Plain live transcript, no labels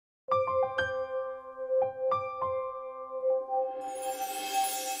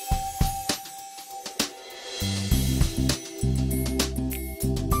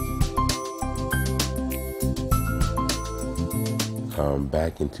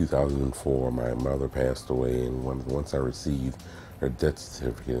Back in 2004, my mother passed away, and once I received her death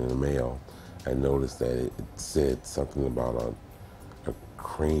certificate in the mail, I noticed that it said something about a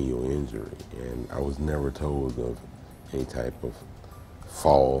cranial injury, and I was never told of any type of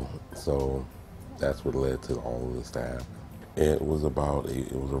fall, so that's what led to all of this to happen. It was a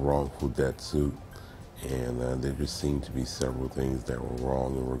wrongful death suit, and there just seemed to be several things that were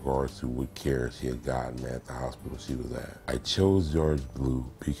wrong in regards to what care she had gotten at the hospital she was at. I chose George Blue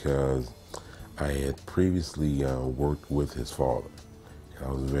because I had previously worked with his father. And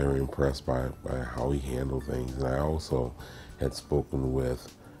I was very impressed by how he handled things, and I also had spoken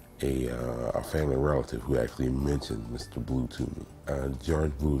with a family relative who actually mentioned Mr. Blue to me.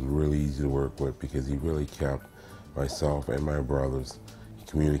 George Blue was really easy to work with because he really kept myself and my brothers. He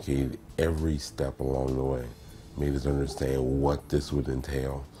communicated every step along the way, made us understand what this would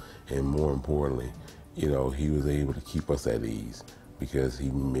entail, and more importantly, he was able to keep us at ease because he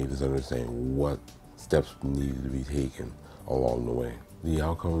made us understand what steps needed to be taken along the way. The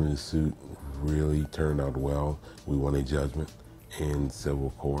outcome of the suit really turned out well. We won a judgment in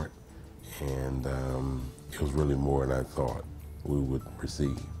civil court, and it was really more than I thought we would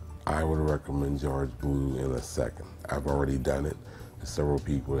receive. I would recommend George Blue in a second. I've already done it. There's several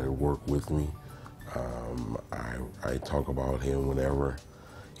people that work with me. I talk about him whenever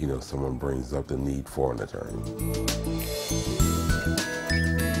someone brings up the need for an attorney.